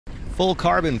Full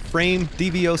carbon frame,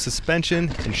 DVO suspension,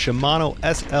 and Shimano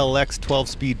SLX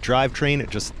 12-speed drivetrain at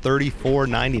just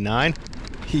 $34.99?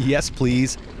 Yes,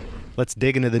 please. Let's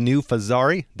dig into the new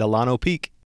Fezzari Delano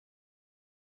Peak.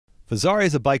 Fezzari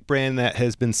is a bike brand that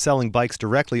has been selling bikes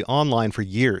directly online for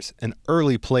years, an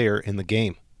early player in the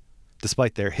game.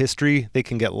 Despite their history, they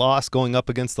can get lost going up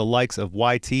against the likes of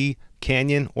YT,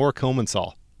 Canyon, or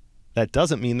Commencal. That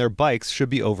doesn't mean their bikes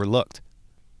should be overlooked.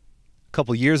 A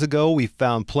couple years ago, we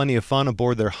found plenty of fun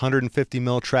aboard their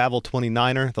 150mm travel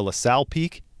 29er, the LaSalle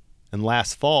Peak, and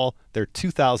last fall, their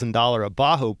 $2,000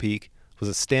 Abajo Peak was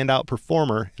a standout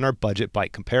performer in our budget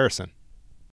bike comparison.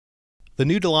 The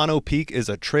new Delano Peak is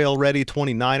a trail-ready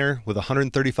 29er with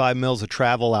 135mm of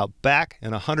travel out back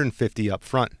and 150 up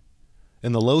front.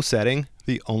 In the low setting,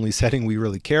 the only setting we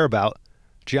really care about,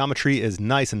 geometry is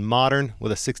nice and modern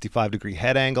with a 65-degree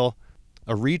head angle,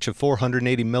 a reach of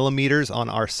 480mm on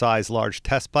our size large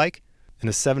test bike, and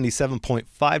a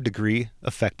 77.5-degree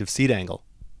effective seat angle.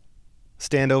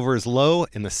 Standover is low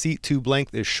and the seat tube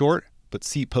length is short, but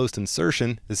seat post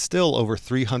insertion is still over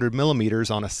 300mm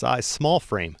on a size small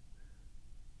frame.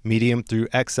 Medium through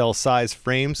XL size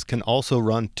frames can also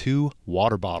run 2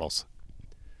 water bottles.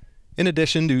 In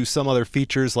addition to some other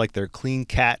features like their clean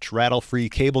catch rattle-free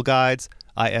cable guides,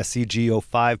 ISCG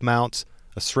 05 mounts,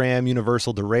 a SRAM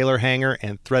universal derailleur hanger,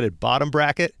 and threaded bottom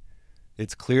bracket,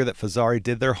 it's clear that Fezzari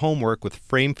did their homework with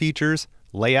frame features,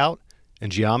 layout,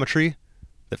 and geometry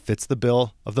that fits the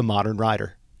bill of the modern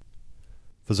rider.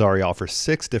 Fezzari offers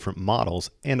 6 different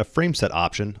models and a frame set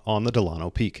option on the Delano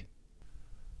Peak.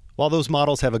 While those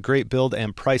models have a great build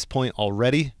and price point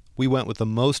already, we went with the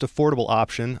most affordable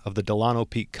option of the Delano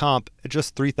Peak Comp at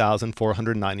just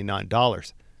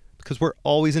 $3,499. Because we're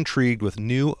always intrigued with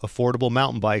new, affordable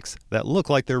mountain bikes that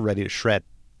look like they're ready to shred.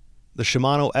 The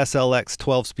Shimano SLX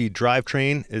 12-speed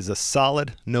drivetrain is a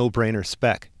solid, no-brainer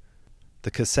spec. The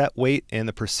cassette weight and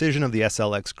the precision of the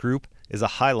SLX group is a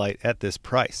highlight at this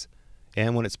price.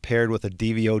 And when it's paired with a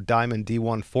DVO Diamond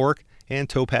D1 fork and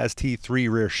Topaz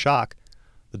T3 rear shock,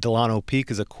 the Delano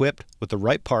Peak is equipped with the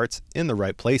right parts in the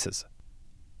right places.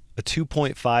 A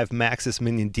 2.5 Maxxis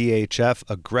Minion DHF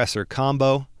Aggressor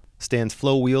combo, Stan's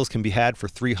flow wheels can be had for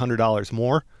 $300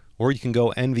 more, or you can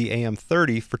go NV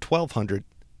AM30 for $1,200.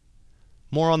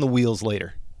 More on the wheels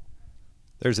later.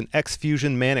 There's an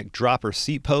X-Fusion Manic dropper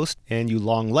seat post, and you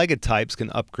long-legged types can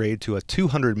upgrade to a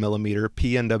 200mm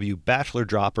PNW Bachelor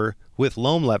dropper with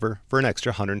loam lever for an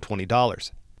extra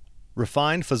 $120.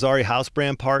 Refined Fezzari house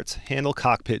brand parts handle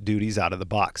cockpit duties out of the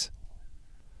box.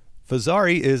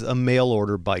 Fezzari is a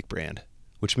mail-order bike brand,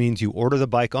 which means you order the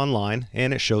bike online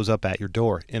and it shows up at your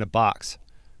door in a box.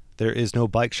 There is no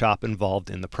bike shop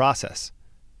involved in the process.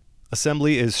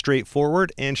 Assembly is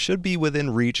straightforward and should be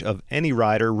within reach of any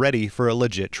rider ready for a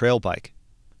legit trail bike.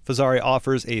 Fezzari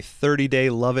offers a 30-day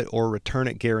love it or return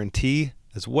it guarantee,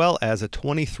 as well as a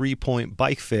 23-point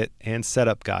bike fit and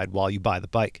setup guide while you buy the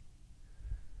bike.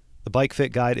 The bike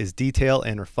fit guide is detailed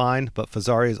and refined, but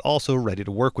Fezzari is also ready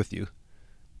to work with you.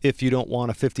 If you don't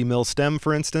want a 50mm stem,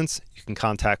 for instance, you can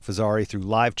contact Fezzari through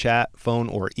live chat, phone,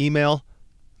 or email,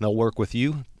 and they'll work with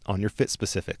you on your fit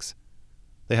specifics.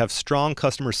 They have strong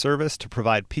customer service to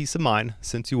provide peace of mind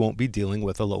since you won't be dealing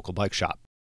with a local bike shop.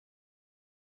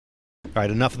 All right,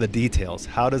 enough of the details.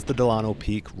 How does the Delano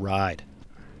Peak ride?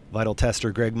 Vital tester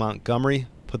Greg Montgomery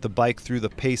put the bike through the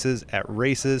paces at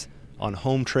races, on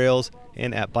home trails,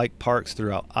 and at bike parks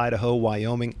throughout Idaho,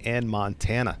 Wyoming, and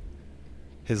Montana.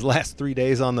 His last 3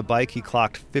 days on the bike, he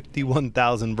clocked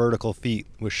 51,000 vertical feet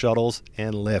with shuttles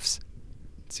and lifts.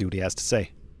 Let's see what he has to say.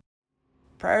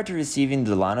 Prior to receiving the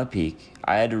Delano Peak,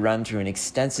 I had to run through an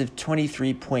extensive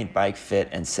 23-point bike fit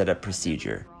and setup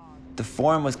procedure. The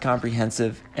form was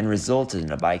comprehensive and resulted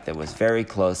in a bike that was very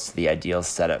close to the ideal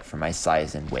setup for my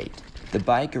size and weight. The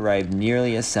bike arrived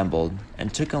nearly assembled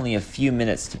and took only a few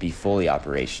minutes to be fully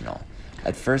operational.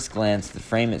 At first glance, the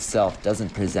frame itself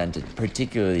doesn't present a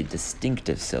particularly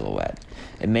distinctive silhouette.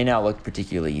 It may not look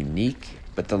particularly unique,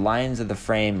 but the lines of the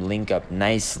frame link up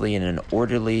nicely in an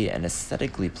orderly and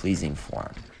aesthetically pleasing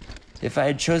form. If I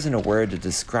had chosen a word to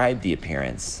describe the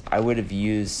appearance, I would have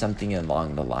used something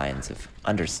along the lines of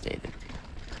understated.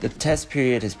 The test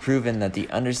period has proven that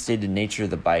the understated nature of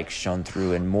the bike shone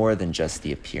through in more than just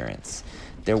the appearance.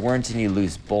 There weren't any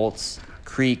loose bolts,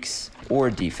 creaks, or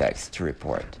defects to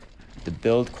report. The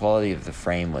build quality of the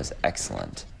frame was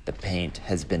excellent. The paint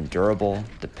has been durable,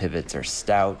 the pivots are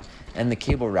stout, and the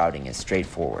cable routing is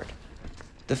straightforward.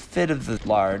 The fit of the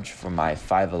large for my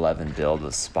 5'11" build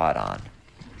was spot on,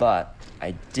 but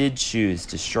I did choose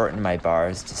to shorten my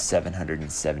bars to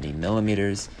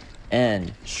 770mm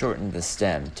and shorten the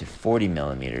stem to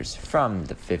 40mm from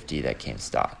the 50 that came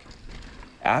stock.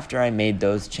 After I made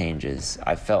those changes,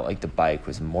 I felt like the bike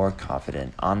was more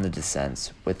confident on the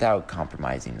descents without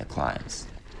compromising the climbs.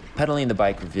 Pedaling the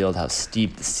bike revealed how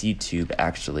steep the seat tube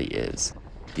actually is.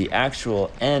 The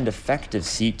actual and effective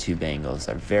seat tube angles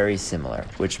are very similar,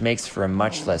 which makes for a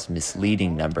much less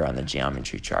misleading number on the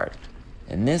geometry chart.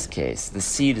 In this case, the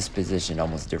seat is positioned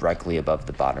almost directly above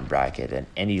the bottom bracket, and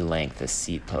any length of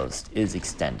seat post is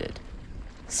extended.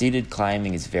 Seated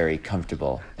climbing is very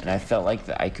comfortable, and I felt like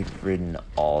that I could have ridden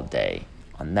all day.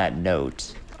 On that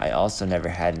note, I also never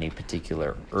had any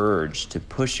particular urge to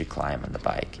push a climb on the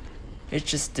bike. It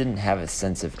just didn't have a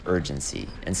sense of urgency.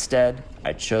 Instead,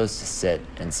 I chose to sit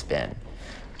and spin.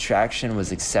 Traction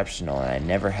was exceptional, and I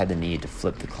never had the need to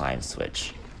flip the climb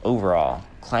switch. Overall,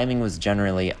 climbing was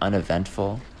generally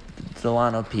uneventful. The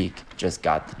Delano Peak just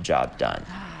got the job done.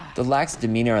 The lax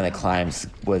demeanor on the climbs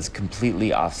was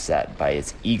completely offset by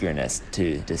its eagerness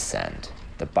to descend.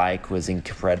 The bike was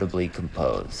incredibly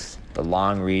composed. The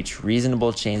long reach,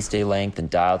 reasonable chainstay length, and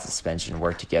dialed suspension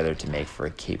worked together to make for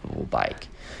a capable bike.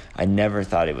 I never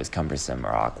thought it was cumbersome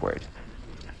or awkward.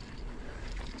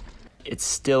 It's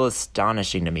still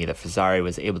astonishing to me that Fezzari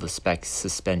was able to spec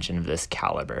suspension of this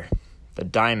caliber. The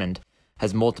Diamond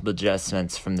has multiple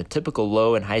adjustments from the typical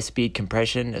low and high speed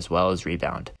compression as well as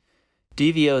rebound.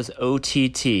 DVO's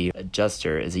OTT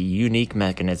adjuster is a unique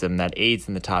mechanism that aids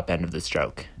in the top end of the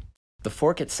stroke. The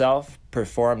fork itself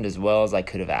performed as well as I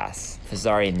could have asked.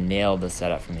 Fezzari nailed the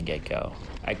setup from the get-go.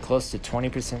 At close to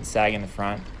 20% sag in the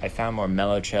front, I found more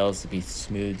mellow trails to be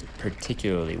smoothed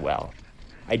particularly well.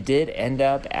 I did end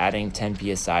up adding 10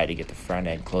 psi to get the front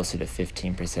end closer to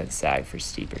 15% sag for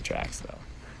steeper tracks though.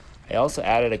 I also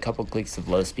added a couple clicks of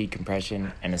low-speed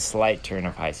compression and a slight turn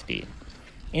of high speed.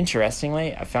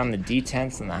 Interestingly, I found the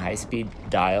detents on the high-speed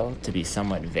dial to be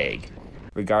somewhat vague.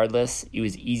 Regardless, it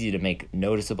was easy to make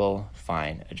noticeable,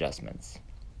 fine adjustments.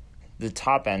 The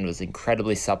top end was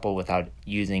incredibly supple without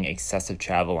using excessive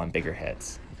travel on bigger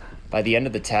hits. By the end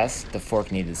of the test, the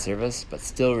fork needed service, but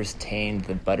still retained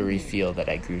the buttery feel that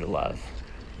I grew to love.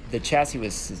 The chassis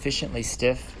was sufficiently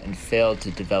stiff and failed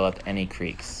to develop any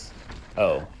creaks.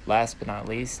 Oh, last but not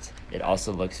least, it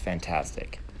also looks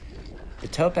fantastic. The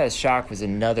Topaz shock was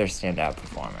another standout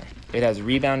performer. It has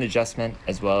rebound adjustment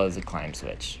as well as a climb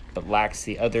switch, but lacks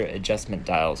the other adjustment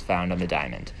dials found on the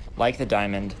Diamond. Like the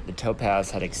Diamond, the Topaz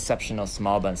had exceptional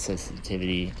small bump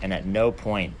sensitivity, and at no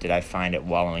point did I find it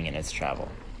wallowing in its travel.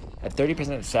 At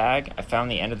 30% sag, I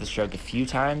found the end of the stroke a few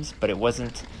times, but it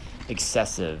wasn't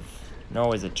excessive, nor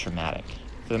was it traumatic.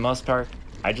 For the most part,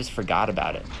 I just forgot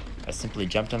about it. I simply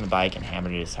jumped on the bike and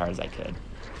hammered it as hard as I could.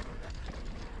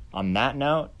 On that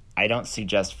note, I don't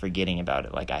suggest forgetting about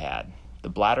it like I had. The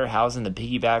bladder housing the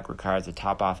piggyback requires a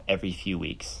top off every few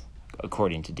weeks,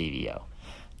 according to DVO.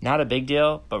 Not a big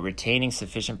deal, but retaining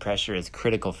sufficient pressure is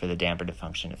critical for the damper to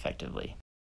function effectively.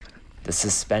 The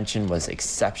suspension was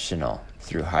exceptional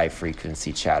through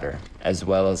high-frequency chatter, as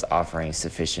well as offering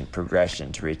sufficient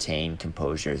progression to retain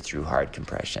composure through hard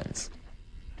compressions.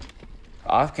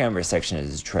 Off-camber sections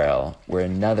of the trail were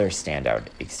another standout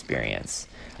experience.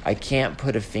 I can't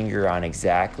put a finger on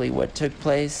exactly what took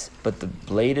place, but the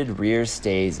bladed rear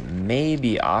stays may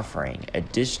be offering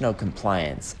additional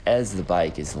compliance as the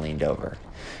bike is leaned over.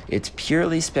 It's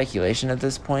purely speculation at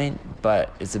this point,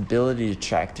 but its ability to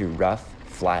track through rough,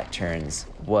 flat turns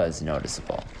was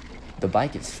noticeable. The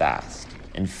bike is fast.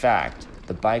 In fact,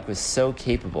 the bike was so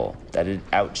capable that it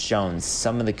outshone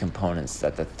some of the components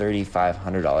that the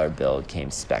 $3,500 build came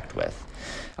spec'd with.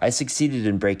 I succeeded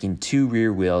in breaking 2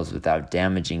 rear wheels without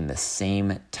damaging the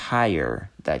same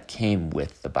tire that came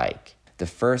with the bike. The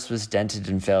first was dented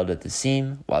and failed at the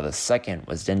seam, while the second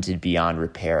was dented beyond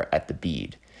repair at the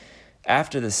bead.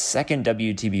 After the second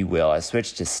WTB wheel, I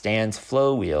switched to Stan's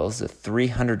Flow wheels, a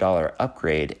 $300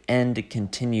 upgrade, and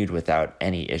continued without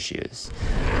any issues.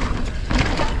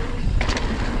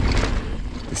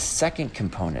 The second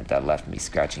component that left me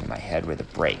scratching my head were the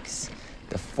brakes.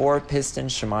 The 4-piston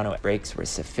Shimano brakes were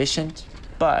sufficient,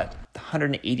 but the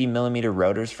 180mm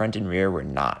rotors front and rear were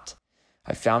not.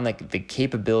 I found that the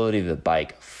capability of the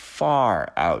bike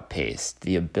far outpaced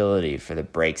the ability for the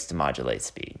brakes to modulate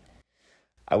speed.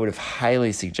 I would have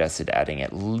highly suggested adding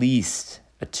at least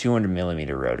a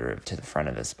 200mm rotor to the front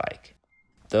of this bike.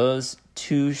 Those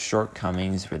 2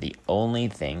 shortcomings were the only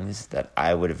things that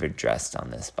I would have addressed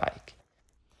on this bike.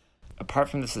 Apart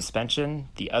from the suspension,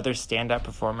 the other standout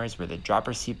performers were the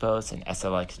dropper seat post and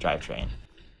SLX drivetrain.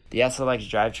 The SLX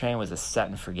drivetrain was a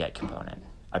set-and-forget component.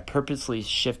 I purposely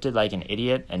shifted like an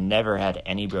idiot and never had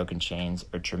any broken chains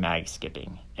or traumatic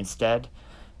skipping. Instead,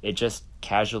 it just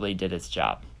casually did its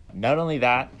job. Not only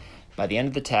that, By the end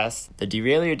of the test, the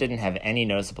derailleur didn't have any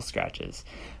noticeable scratches.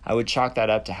 I would chalk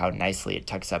that up to how nicely it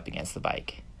tucks up against the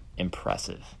bike.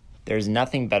 Impressive. There's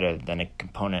nothing better than a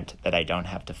component that I don't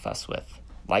have to fuss with.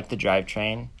 Like the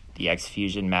drivetrain, the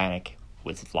X-Fusion Manic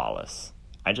was flawless.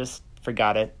 I just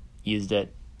forgot it, used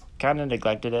it, kind of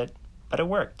neglected it, but it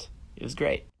worked. It was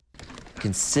great.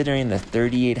 Considering the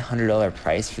 $3,800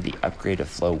 price for the upgrade of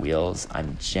Flow wheels,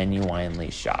 I'm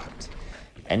genuinely shocked.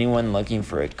 Anyone looking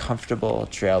for a comfortable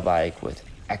trail bike with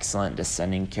excellent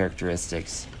descending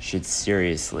characteristics should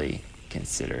seriously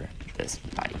consider this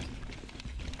bike.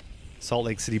 Salt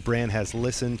Lake City brand has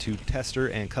listened to tester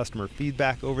and customer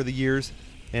feedback over the years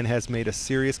and has made a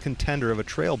serious contender of a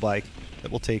trail bike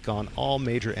that will take on all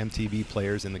major MTB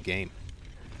players in the game.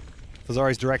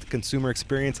 Fezzari's direct-to-consumer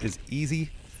experience is easy,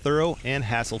 thorough, and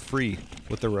hassle-free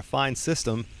with a refined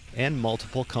system and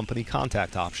multiple company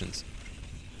contact options.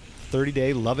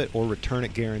 30-day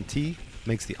love-it-or-return-it guarantee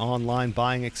makes the online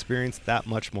buying experience that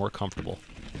much more comfortable.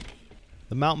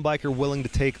 The mountain biker willing to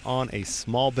take on a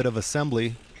small bit of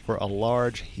assembly for a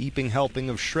large, heaping helping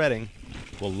of shredding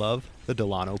will love the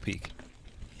Delano Peak.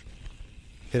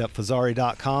 Hit up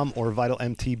Fezzari.com or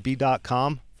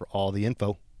VitalMTB.com for all the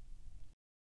info.